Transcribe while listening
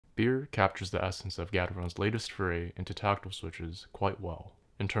Beer captures the essence of Gateron's latest foray into tactile switches quite well.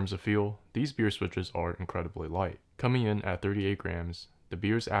 In terms of feel, these beer switches are incredibly light. Coming in at 38 grams, the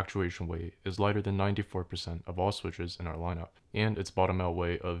beer's actuation weight is lighter than 94% of all switches in our lineup, and its bottom out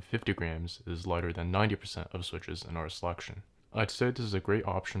weight of 50 grams is lighter than 90% of switches in our selection. I'd say this is a great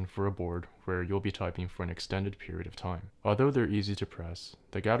option for a board where you'll be typing for an extended period of time. Although they're easy to press,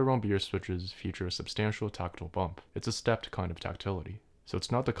 the Gateron beer switches feature a substantial tactile bump. It's a stepped kind of tactility. So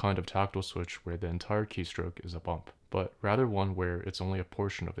it's not the kind of tactile switch where the entire keystroke is a bump, but rather one where it's only a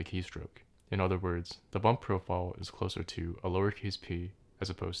portion of the keystroke. In other words, the bump profile is closer to a lowercase p as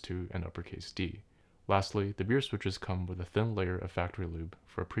opposed to an uppercase D. Lastly, the beer switches come with a thin layer of factory lube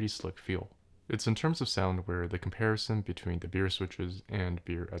for a pretty slick feel. It's in terms of sound where the comparison between the beer switches and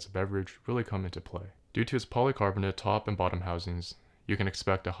beer as a beverage really come into play. Due to its polycarbonate top and bottom housings, you can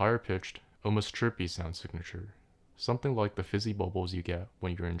expect a higher pitched, almost chirpy sound signature. Something like the fizzy bubbles you get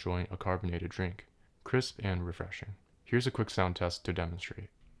when you're enjoying a carbonated drink. Crisp and refreshing. Here's a quick sound test to demonstrate.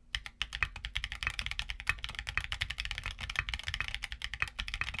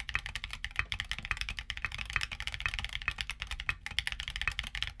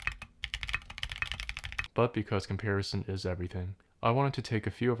 But because comparison is everything, I wanted to take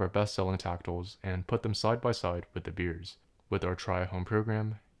a few of our best-selling tactiles and put them side by side with the beers. With our Try at Home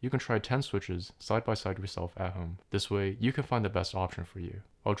program, you can try 10 switches side by side yourself at home. This way, you can find the best option for you.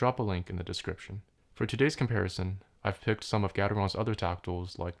 I'll drop a link in the description. For today's comparison, I've picked some of Gateron's other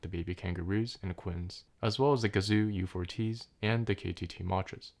tactiles like the Baby Kangaroos and Quins, as well as the Gazoo U4Ts and the KTT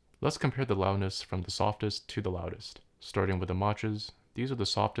Matchas. Let's compare the loudness from the softest to the loudest. Starting with the Matchas, these are the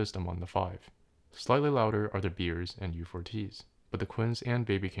softest among the 5. Slightly louder are the beers and U4Ts, but the Quins and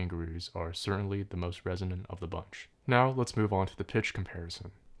Baby Kangaroos are certainly the most resonant of the bunch. Now let's move on to the pitch comparison.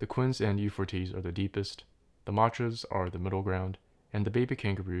 The Quins and U4Ts are the deepest, the Matchas are the middle ground, and the Baby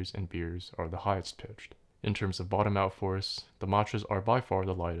Kangaroos and beers are the highest pitched. In terms of bottom out force, the Matchas are by far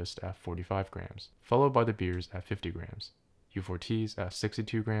the lightest at 45 grams, followed by the beers at 50 grams, U4Ts at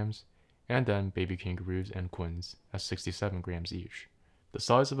 62 grams, and then Baby Kangaroos and Quins at 67 grams each. The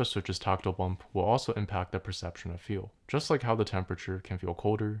size of a switch's tactile bump will also impact the perception of feel, just like how the temperature can feel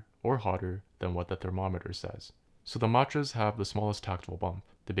colder or hotter than what the thermometer says. So the Matchas have the smallest tactile bump,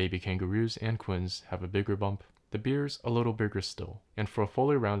 the Baby Kangaroos and Quins have a bigger bump, the beers a little bigger still, and for a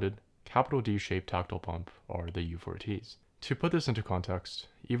fully rounded, capital D-shaped tactile bump are the U4Ts. To put this into context,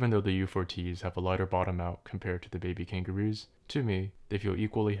 even though the U4Ts have a lighter bottom out compared to the Baby Kangaroos, to me, they feel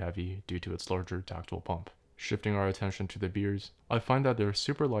equally heavy due to its larger tactile bump. Shifting our attention to the beers, I find that their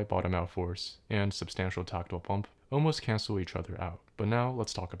super light bottom out force and substantial tactile bump almost cancel each other out. But now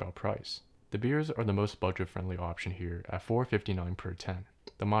let's talk about price. The beers are the most budget-friendly option here at $4.59 per 10.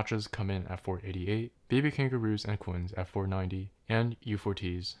 The Matchas come in at $4.88, Baby Kangaroos and Quins at $4.90, and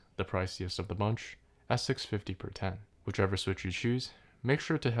U4Ts, the priciest of the bunch, at $6.50 per 10. Whichever switch you choose, make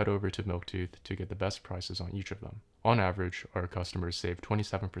sure to head over to Milktooth to get the best prices on each of them. On average, our customers save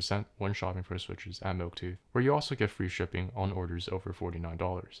 27% when shopping for switches at Milktooth, where you also get free shipping on orders over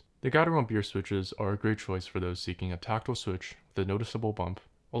 $49. The Gateron beer switches are a great choice for those seeking a tactile switch with a noticeable bump,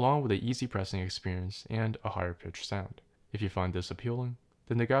 along with an easy pressing experience and a higher pitched sound. If you find this appealing,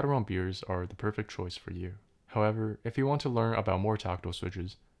 then the Gateron beers are the perfect choice for you. However, if you want to learn about more tactile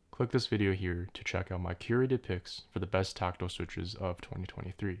switches, click this video here to check out my curated picks for the best tactile switches of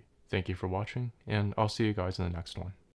 2023. Thank you for watching, and I'll see you guys in the next one.